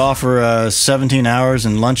heard you offer 17 hours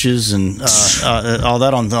and lunches and all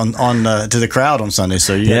that on to the crowd on Sunday.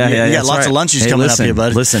 So you got lots of lunches coming up here,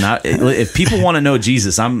 bud. Listen, if people want to know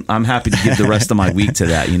Jesus, I'm happy to give the rest of my week to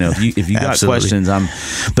that. If you got questions,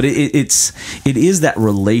 but it is that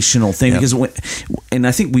relational thing, because and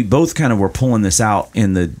I think we both kind of were pulling this out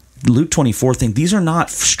in the Luke 24 thing. These are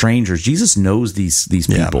not strangers. Jesus knows these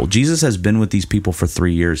people. Jesus has been with these people for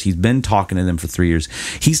 3 years. He's been talking to them for 3 years.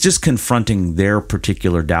 He's just confronting their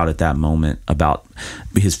particular doubt at that moment about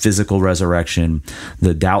his physical resurrection,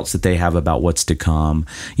 the doubts that they have about what's to come,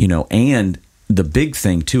 and the big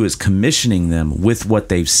thing too is commissioning them with what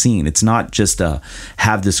they've seen. It's not just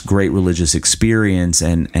have this great religious experience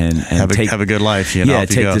and have a good life. Take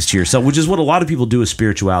this to yourself, which is what a lot of people do with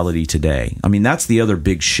spirituality today. I mean, that's the other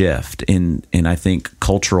big shift in I think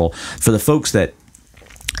cultural for the folks that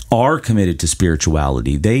are committed to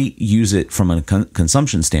spirituality. They use it from a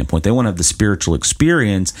consumption standpoint. They want to have the spiritual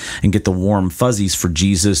experience and get the warm fuzzies for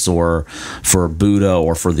Jesus or for Buddha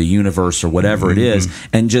or for the universe or whatever it is,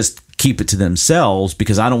 and just keep it to themselves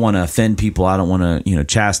because I don't want to offend people. I don't want to,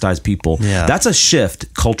 chastise people. Yeah. That's a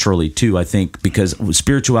shift culturally too, I think, because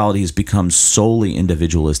spirituality has become solely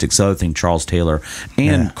individualistic. It's the other thing Charles Taylor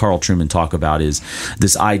and Carl Trueman talk about is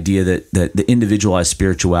this idea that the individualized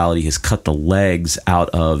spirituality has cut the legs out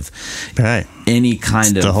of any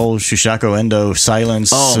kind of the whole Shushako Endo silence.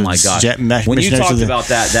 Oh my gosh! When you talked about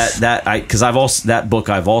that book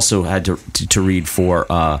I've also had to read for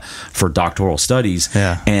doctoral studies.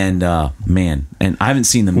 Yeah. And and I haven't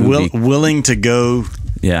seen the movie. Willing to go.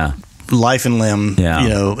 Yeah. Life and limb.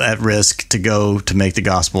 Yeah. At risk to go to make the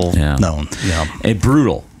gospel known. Yeah.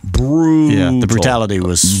 Brutal. Yeah, the brutality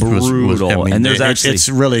was brutal. And there's actually it's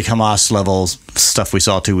really Hamas level stuff we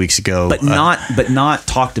saw 2 weeks ago, but not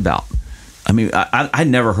talked about. I mean, I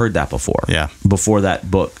never heard that before. Yeah, before that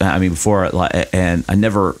book. I mean, and I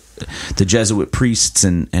never the Jesuit priests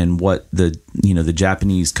and what the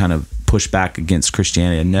Japanese kind of pushback against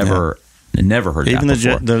Christianity. I never heard even that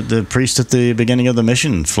before. Even the priest at the beginning of the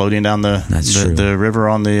mission floating down the river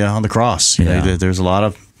on the cross. There's a lot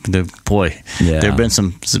of. There have been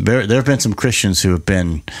some Christians who have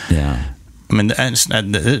been. Yeah. I mean, and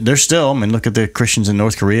they're still. I mean, look at the Christians in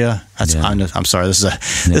North Korea. I'm sorry.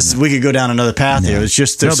 We could go down another path here. It's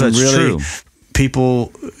just there's some really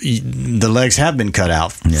people. The legs have been cut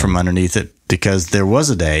out from underneath it because there was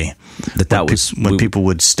a day when people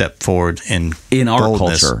would step forward in our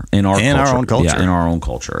boldness. culture, in our own culture, in our own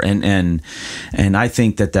culture, and I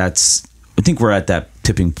think that's. I think we're at that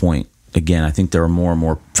tipping point. Again, I think there are more and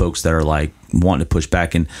more folks that are like wanting to push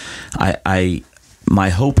back, and my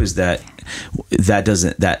hope is that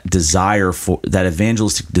desire for that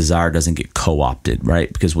evangelistic desire doesn't get co-opted,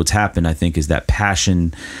 right? Because what's happened, I think, is that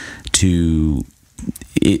passion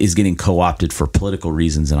is getting co-opted for political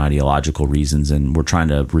reasons and ideological reasons, and we're trying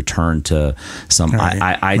to return to some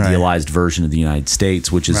idealized version of the United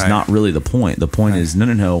States, which is not really the point. The point is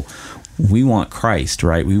no. We want Christ,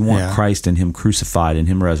 right? We want Christ and Him crucified and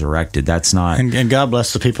Him resurrected. That's not. And God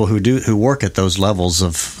bless the people who work at those levels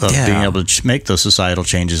of being able to make those societal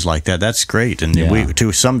changes like that. That's great, and we,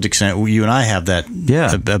 to some extent, you and I have that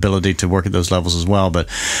ability to work at those levels as well. But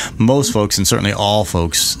most folks, and certainly all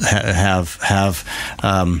folks, have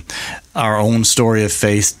our own story of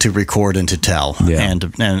faith to record and to tell, and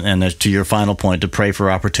to your final point, to pray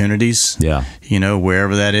for opportunities.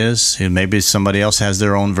 Wherever that is, maybe somebody else has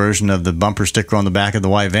their own version of the bumper sticker on the back of the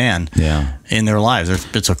white van. In their lives,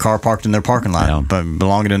 it's a car parked in their parking lot, but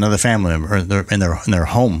belonging to another family member, or in their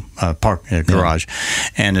home garage,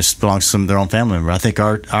 and it belongs to their own family member. I think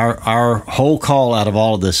our whole call out of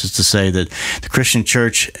all of this is to say that the Christian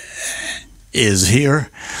church is here.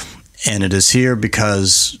 And it is here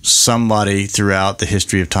because somebody throughout the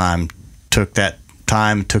history of time took that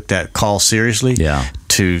call seriously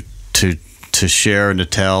to share and to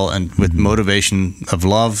tell, and with motivation of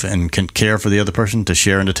love and can care for the other person, to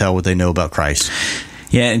share and to tell what they know about Christ.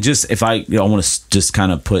 Yeah, and just if I want to just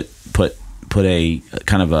kind of put a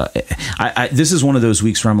kind of this is one of those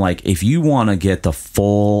weeks where I'm like, if you want to get the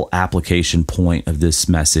full application point of this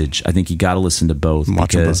message, I think you got to listen to both.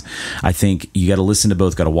 I think you got to listen to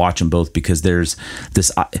both, got to watch them both, because there's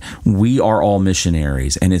this, we are all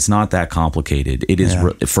missionaries, and it's not that complicated. It is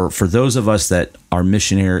for those of us that are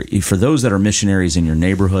for those that are missionaries in your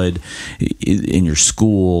neighborhood, in your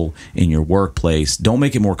school, in your workplace, don't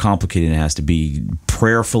make it more complicated than it has to be.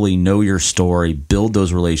 Prayerfully know your story, build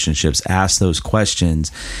those relationships, ask those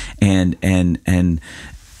questions, and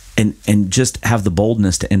just have the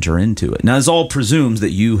boldness to enter into it. Now, this all presumes that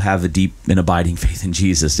you have a deep and abiding faith in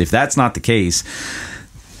Jesus. If that's not the case,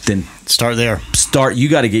 then start there. You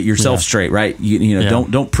got to get yourself straight, right?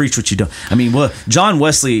 Don't preach what you don't. I mean, John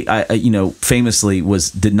Wesley, famously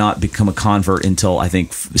did not become a convert until I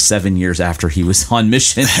think 7 years after he was on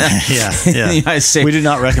mission. We do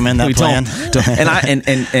not recommend that plan.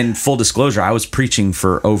 And full disclosure, I was preaching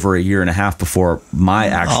for over a year and a half before my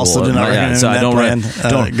actual. Also, do not recommend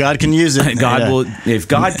that plan. God can use it. God will. If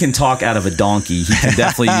God can talk out of a donkey, He can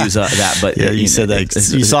definitely use that. But you said that.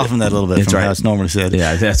 You softened that a little bit from how it's normally said.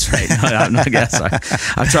 Yeah, that's right. I guess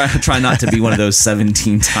I try not to be one of those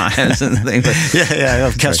 17 times. And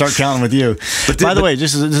I'll start counting with you. But by the way,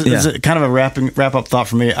 just as kind of a wrap up thought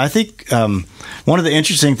for me, I think one of the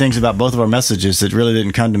interesting things about both of our messages that really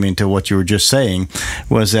didn't come to me until what you were just saying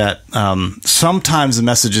was that sometimes the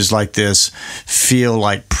messages like this feel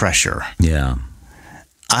like pressure. Yeah.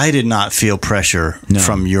 I did not feel pressure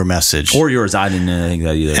from your message. Or yours. I didn't think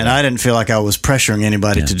that either. And I didn't feel like I was pressuring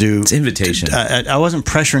anybody to do... It's invitation. I wasn't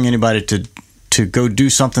pressuring anybody to go do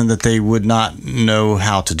something that they would not know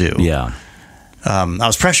how to do. Yeah. I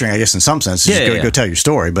was pressuring, I guess, in some sense, go tell your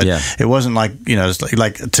story, but it wasn't like, it's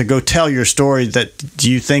like to go tell your story that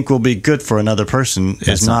you think will be good for another person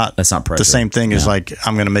is not pressure. The same thing as like,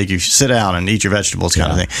 I'm going to make you sit down and eat your vegetables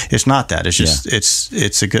kind of thing. It's not that. It's just,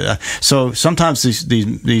 it's a good, so sometimes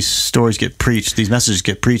these stories get preached, these messages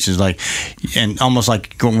get preached as like, and almost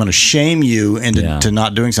like I'm going to shame you into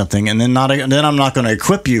not doing something, and then I'm not going to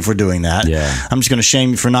equip you for doing that. I'm just going to shame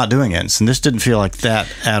you for not doing it. And this didn't feel like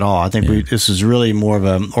that at all. I think this is really more of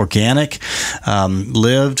an organic,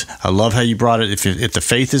 lived. I love how you brought it. If the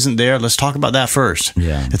faith isn't there, let's talk about that first.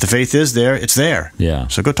 If the faith is there, it's there.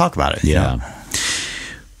 So go talk about it.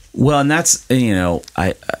 Well, and that's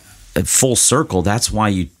full circle. That's why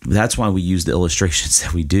we use the illustrations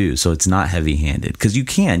that we do. So it's not heavy-handed, because we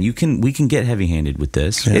can get heavy-handed with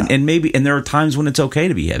this, and there are times when it's okay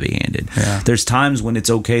to be heavy-handed. There's times when it's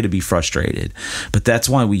okay to be frustrated, but that's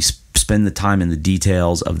why we spend the time in the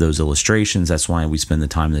details of those illustrations. That's why we spend the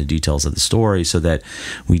time in the details of the story, so that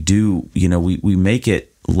we do, we make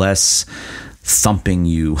it less thumping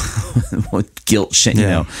you with guilt,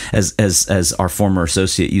 shame, as our former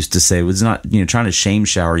associate used to say, it was not, trying to shame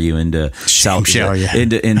shower you into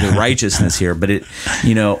into righteousness here. But it,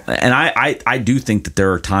 and I do think that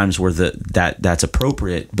there are times where that's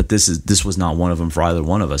appropriate, but this was not one of them for either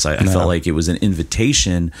one of us. I felt like it was an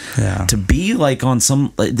invitation to be like on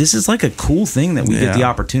some, this is like a cool thing that we get the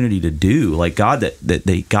opportunity to do, like God,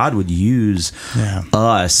 that God would use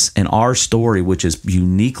us and our story, which is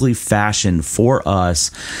uniquely fashioned for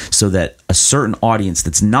us, so that a certain audience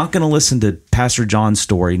that's not going to listen to Pastor John's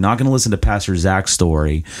story, not going to listen to Pastor Zach's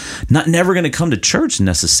story, never going to come to church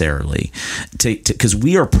necessarily, because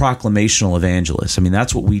we are proclamational evangelists. I mean,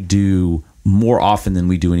 that's what we do more often than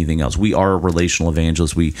we do anything else. We are a relational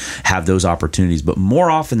evangelist. We have those opportunities, but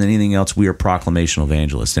more often than anything else, we are proclamational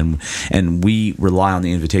evangelists, and we rely on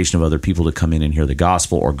the invitation of other people to come in and hear the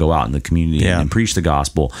gospel, or go out in the community and preach the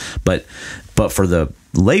gospel. But for the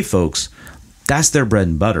lay folks, that's their bread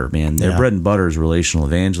and butter, man. Their bread and butter is relational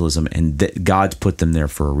evangelism, and God's put them there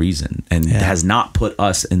for a reason, and has not put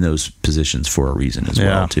us in those positions for a reason as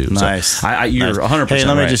well, too. Nice. So you're 100% Hey,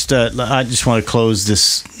 let me right. I just want to close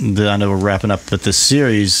this. I know we're wrapping up, but this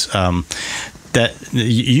series, that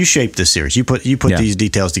you shaped this series. You put these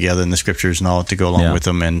details together in the scriptures and all to go along with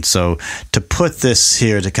them. And so to put this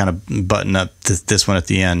here to kind of button up this one at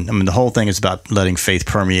the end, I mean, the whole thing is about letting faith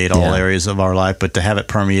permeate all areas of our life, but to have it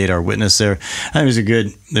permeate our witness there, I think it was a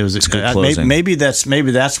good closing. Maybe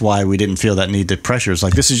that's why we didn't feel that need to pressure. It's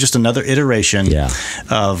like, this is just another iteration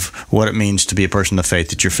of what it means to be a person of faith,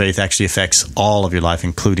 that your faith actually affects all of your life,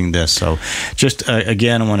 including this. So just,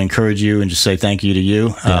 again, I want to encourage you and just say thank you to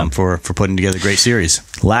you for putting together a great series.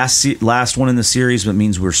 Last one in the series, but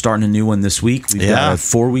means we're starting a new one this week. We've got a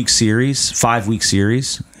 5-week series. 5 weeks.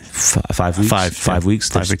 5 weeks.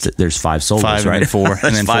 There's 5 solas, 5 right? And 4,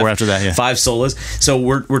 and then 4 after that. 5 solas. So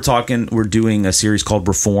we're doing a series called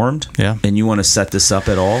Reformed. Yeah. And you want to set this up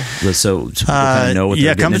at all, so people kind of know what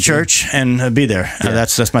they're come to into? Church and be there.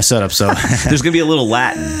 That's my setup. So there's going to be a little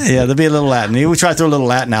Latin. Yeah, there'll be a little Latin. We try to throw a little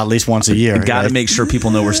Latin out at least once a year. Got to make sure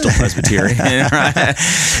people know we're still Presbyterian. Right?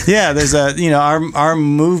 Yeah, there's our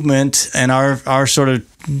movement and our sort of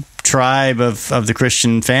tribe of the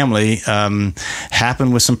Christian family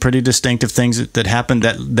happened with some pretty distinctive things that happened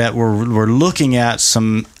that we're looking at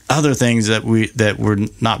some other things that were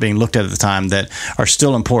not being looked at the time that are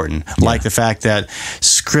still important, like the fact that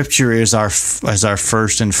Scripture is our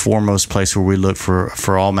first and foremost place where we look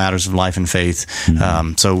for all matters of life and faith.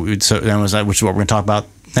 Which is what we're going to talk about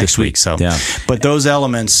next week. So, but those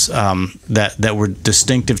elements that were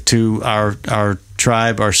distinctive to our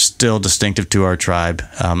tribe are still distinctive to our tribe,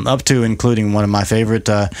 up to including one of my favorite,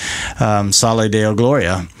 Sale Deo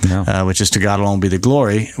Gloria, which is To God Alone Be the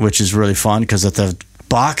Glory, which is really fun because at the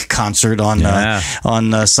Bach concert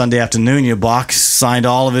on Sunday afternoon, Bach signed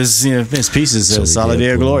all of his pieces as Sale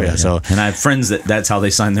Deo Gloria. Yeah. So, and I have friends that's how they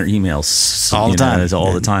sign their emails all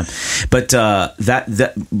the time. But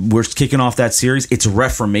that we're kicking off that series. It's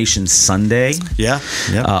Reformation Sunday.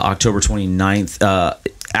 October 29th.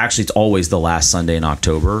 Actually, it's always the last Sunday in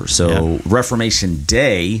October. So Reformation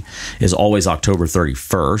Day is always October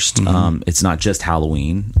 31st. It's not just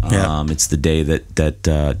Halloween. It's the day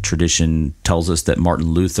that tradition tells us that Martin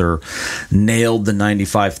Luther nailed the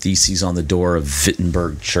 95 Theses on the door of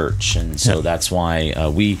Wittenberg Church. And so that's why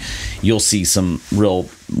you'll see some real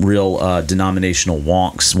denominational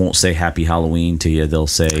wonks won't say Happy Halloween to you. They'll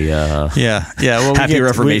say Happy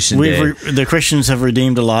Reformation Day. The Christians have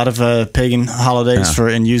redeemed a lot of pagan holidays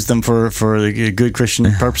and used them for good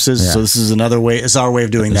Christian purposes. So this is another way. It's our way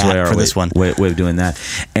of doing that for this one. Way of doing that.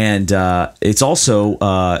 And it's also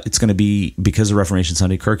it's going to be, because of Reformation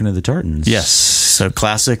Sunday, Kirkin of the Tartans. Yes. So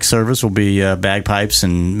classic service will be bagpipes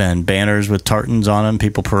and banners with tartans on them,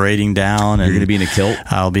 people parading down. And you're going to be in a kilt?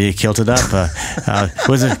 I'll be kilted up.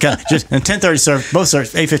 Just in 10:30 service, both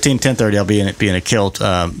service 8:15, 10:30. I'll be in a kilt,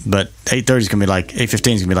 but 8:30 is gonna be like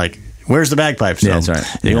 8:15 is gonna be like, where's the bagpipes? So that's right.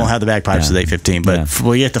 You won't have the bagpipes at 8:15, but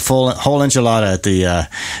we'll get the whole enchilada at the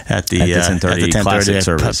 10:30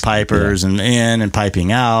 service. Pipers and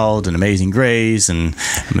piping out and Amazing Grace, and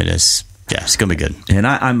I mean it's going to be good. And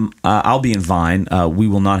I'll be in Vine. We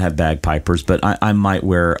will not have bagpipers, but I might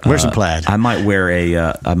wear some plaid. I might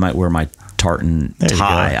wear my tartan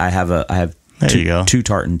tie. I have two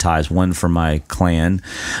tartan ties, one for my clan,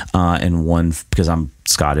 and one because I'm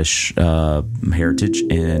Scottish heritage,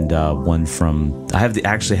 and one from I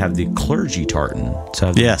actually have the clergy tartan.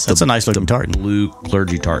 So that's a nice looking tartan, blue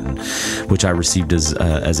clergy tartan, which I received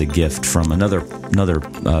as a gift from another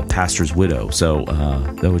pastor's widow. So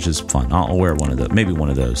that was just fun. I'll wear one of those, maybe one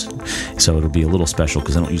of those. So it'll be a little special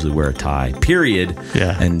because I don't usually wear a tie. Period.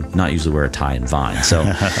 And not usually wear a tie in Vine. So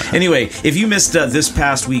anyway, if you missed this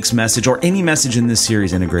past week's message or any message in this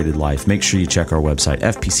series, Integrated Life, make sure you check our website,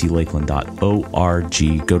 fpclakeland.org.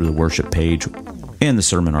 Go to the worship page and the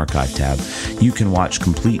Sermon Archive tab. You can watch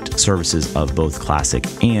complete services of both classic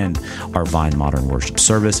and our Vine Modern Worship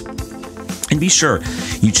service. And be sure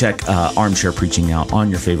you check Armchair Preaching out on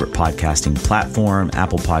your favorite podcasting platform,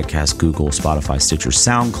 Apple Podcasts, Google, Spotify, Stitcher,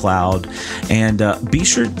 SoundCloud. And be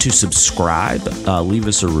sure to subscribe. Leave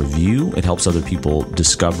us a review. It helps other people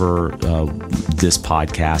discover this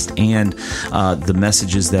podcast and the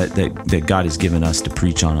messages that God has given us to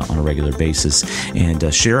preach on a regular basis.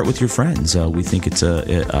 And share it with your friends. We think it's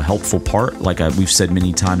a helpful part. Like we've said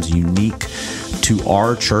many times, unique to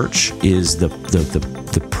our church is the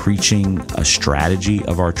preaching strategy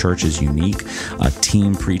of our church is unique.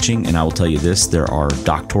 Team preaching, and I will tell you this, there are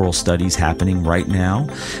doctoral studies happening right now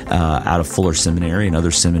out of Fuller Seminary and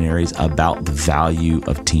other seminaries about the value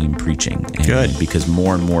of team preaching. And good. Because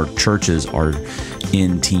more and more churches are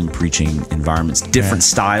in team preaching environments, different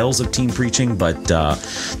styles of team preaching, but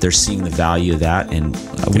they're seeing the value of that, and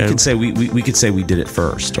we could say we could say we did it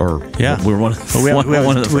first, or we're one of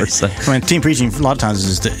the first. I mean, team preaching a lot of times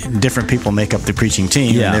is different people make up the preaching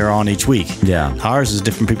team, and they're on each week. Yeah, ours is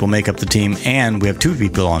different people make up the team, and we have 2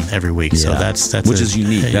 people on every week. So that's which is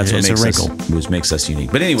unique. That's what makes us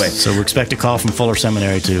unique. But anyway, so we expect a call from Fuller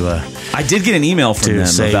Seminary to. I did get an email from them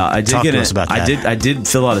about. that. I did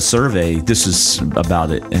fill out a survey. This is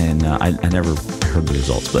about it, and I never heard the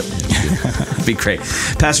results, but it'd be great.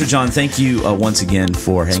 Pastor John, thank you once again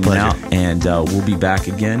for hanging out, and we'll be back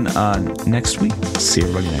again next week. See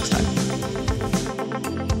everybody next time.